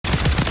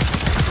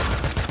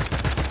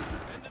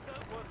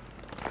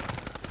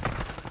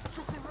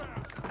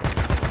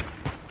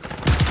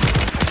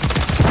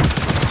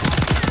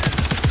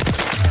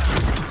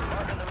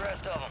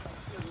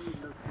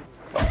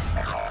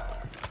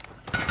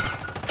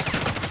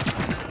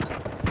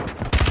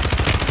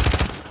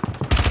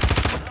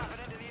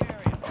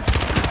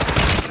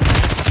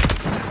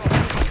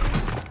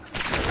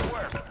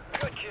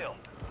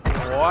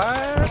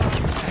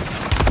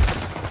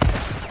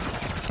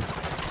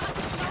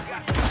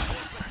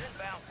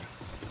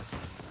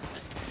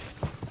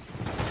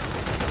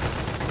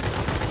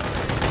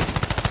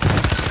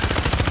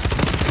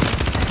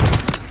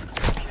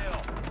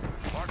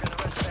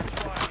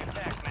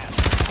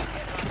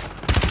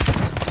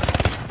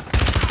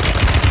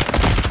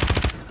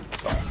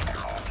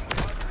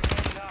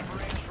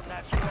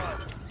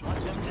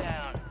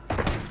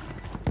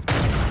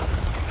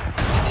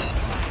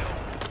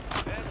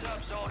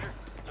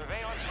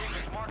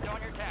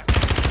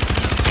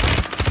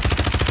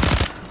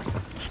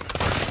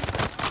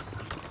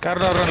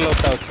Carno run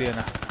loadout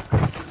siinä.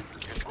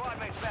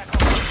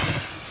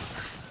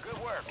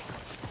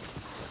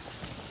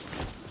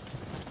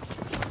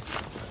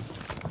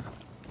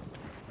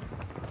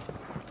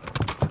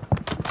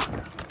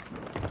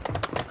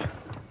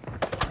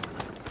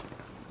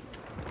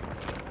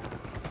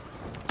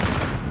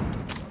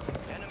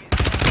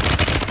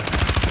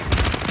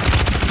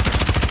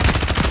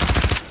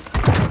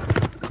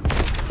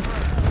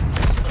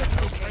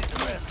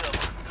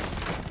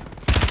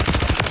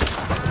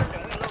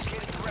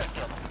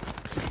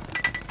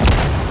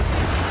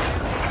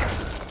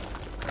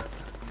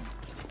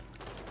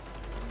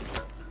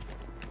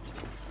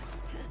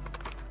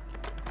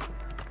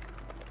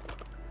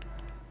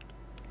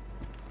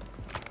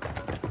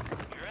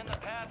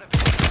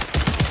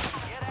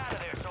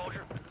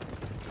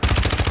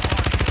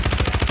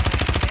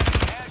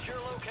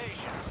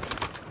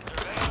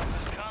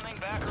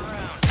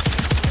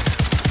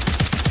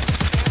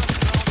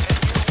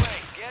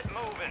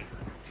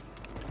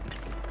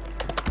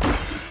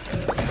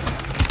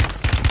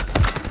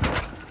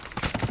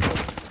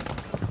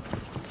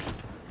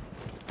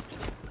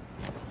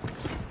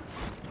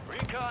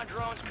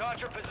 Drones caught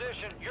your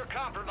position. You're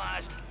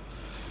compromised.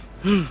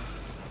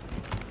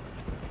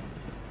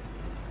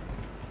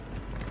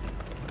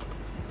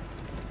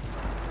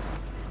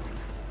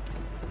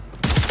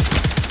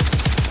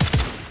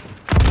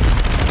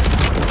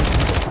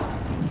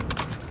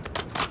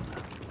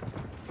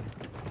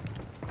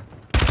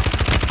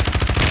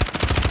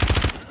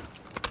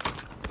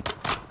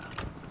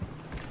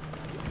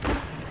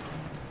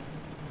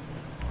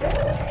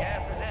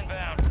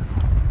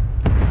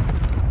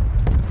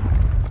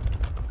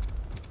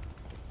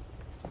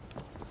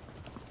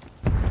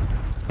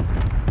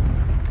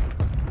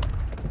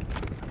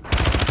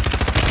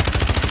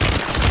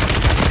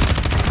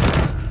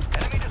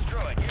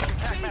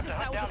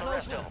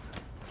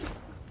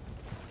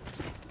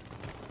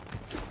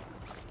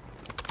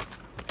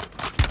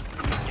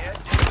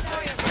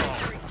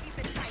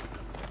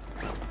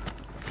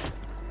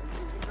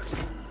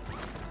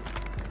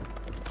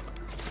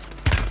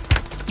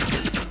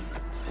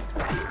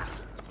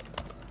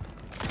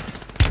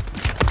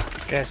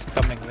 Gas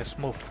coming, let's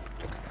move.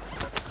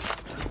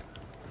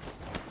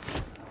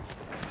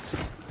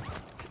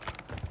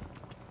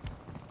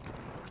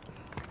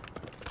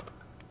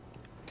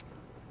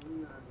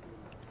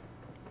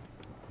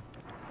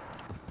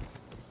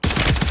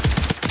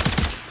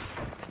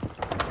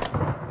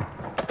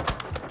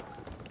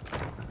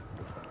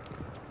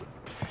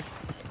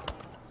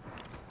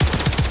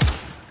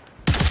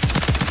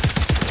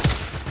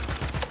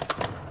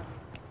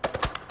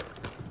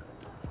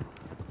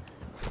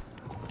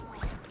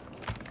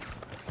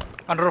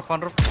 On roof,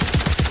 on roof.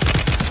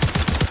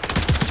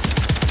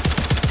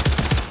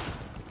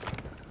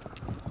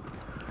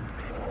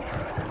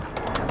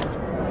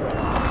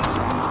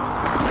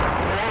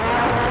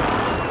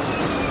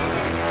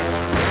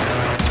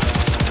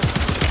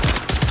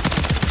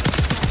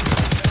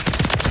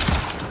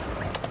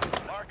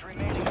 Marked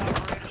remaining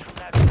operators from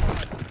that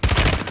squad.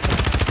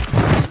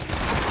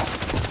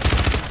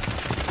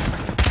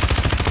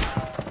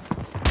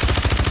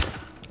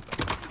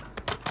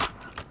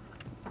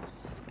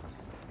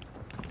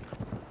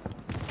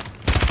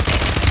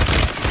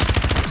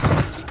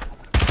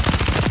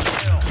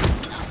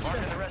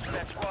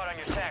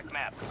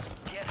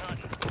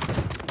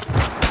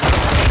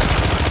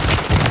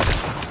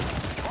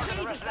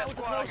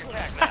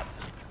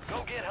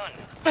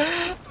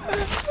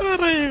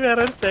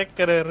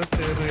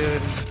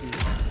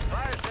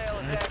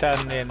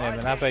 Mitään niin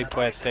enemmän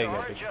peikkoa ettei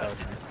pitää.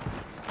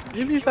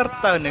 Ini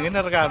tertahan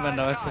yang rekaman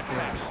nama sesuatu.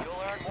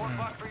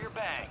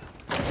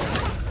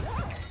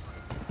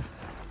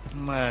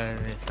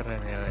 Mana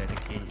keren ya ini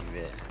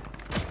kiwe.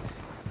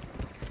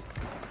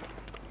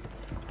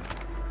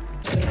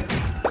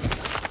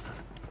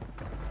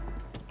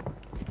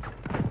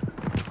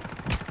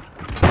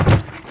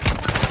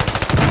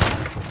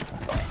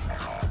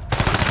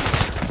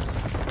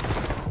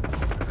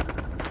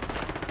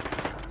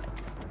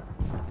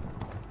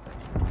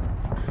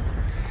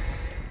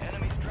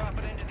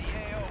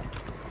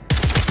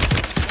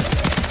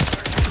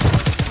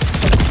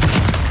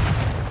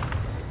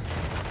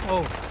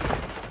 Oh.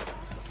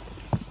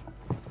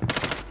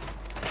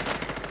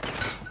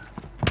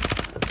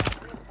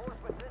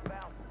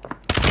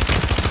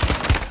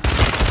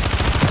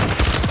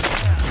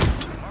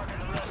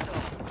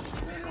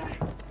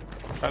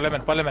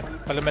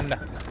 Paljon mennä.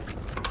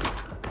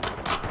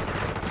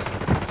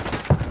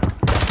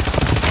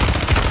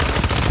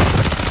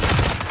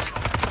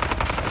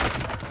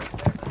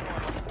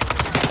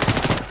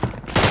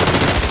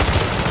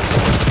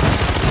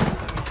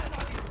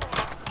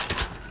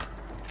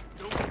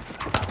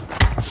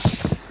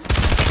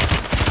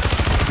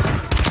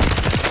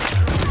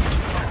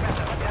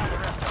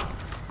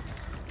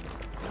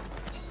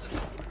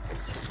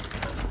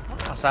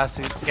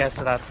 Assassin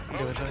kesärat.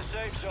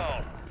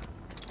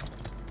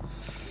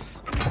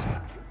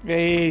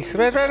 Guys,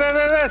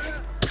 res.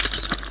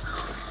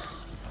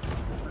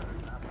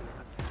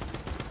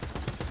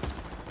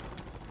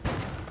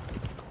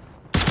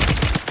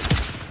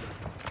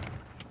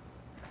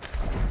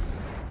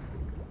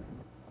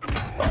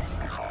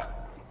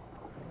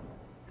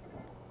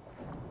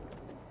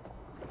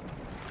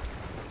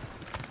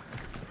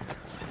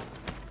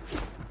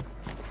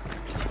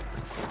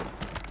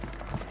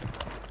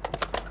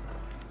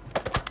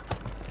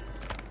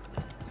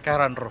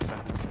 Käydään ruffeen.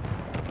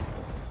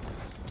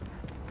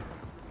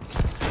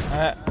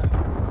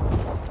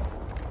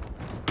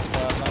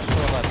 Saadaan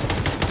suorat.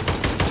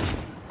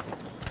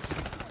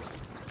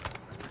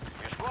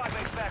 Your squad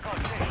mate's back on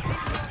station.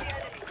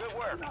 Good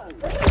work.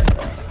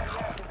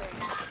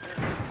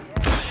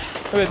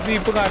 Vet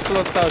niin punaista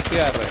loadout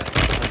järre.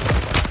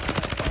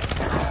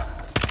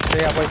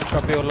 Det jag vet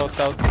ska bli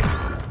loadout.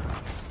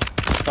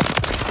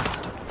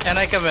 En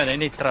eikä mene,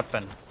 niitä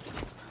trappen. 24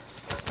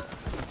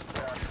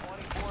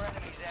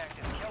 enemies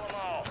active. Kill them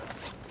all.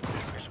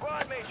 Your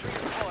squad mates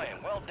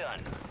redeploying. Well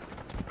done.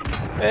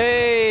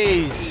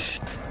 Ei!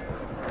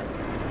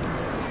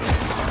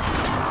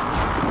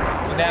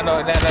 Nää.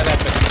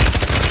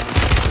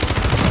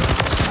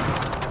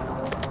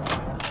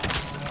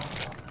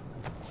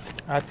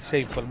 Hade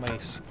safe på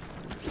mig.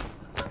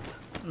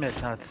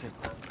 Mies näytti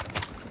siitä.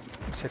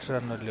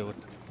 600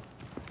 liut.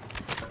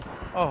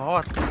 Oho,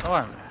 oon.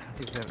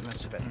 Tiedä myös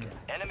se vetkä.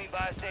 Enemy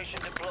buy station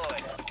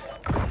deployed.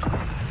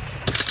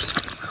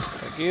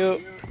 Thank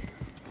you.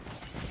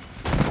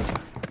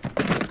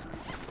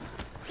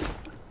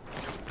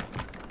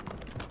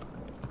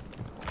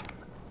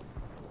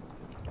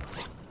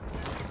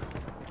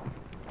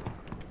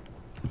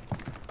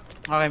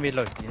 Okei,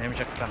 milloin? Ei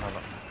missä kannalla.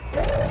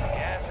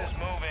 Gas is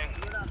moving.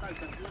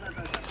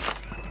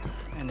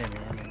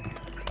 Enemmän.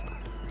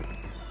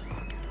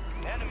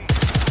 Enemy.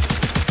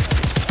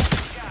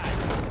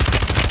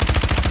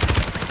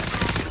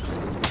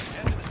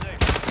 Head to the safe.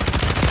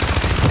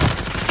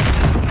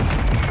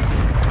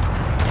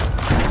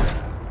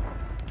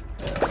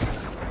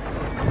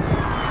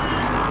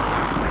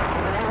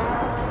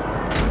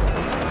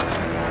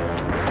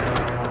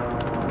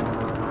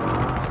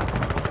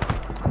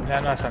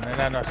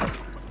 Enää nasan.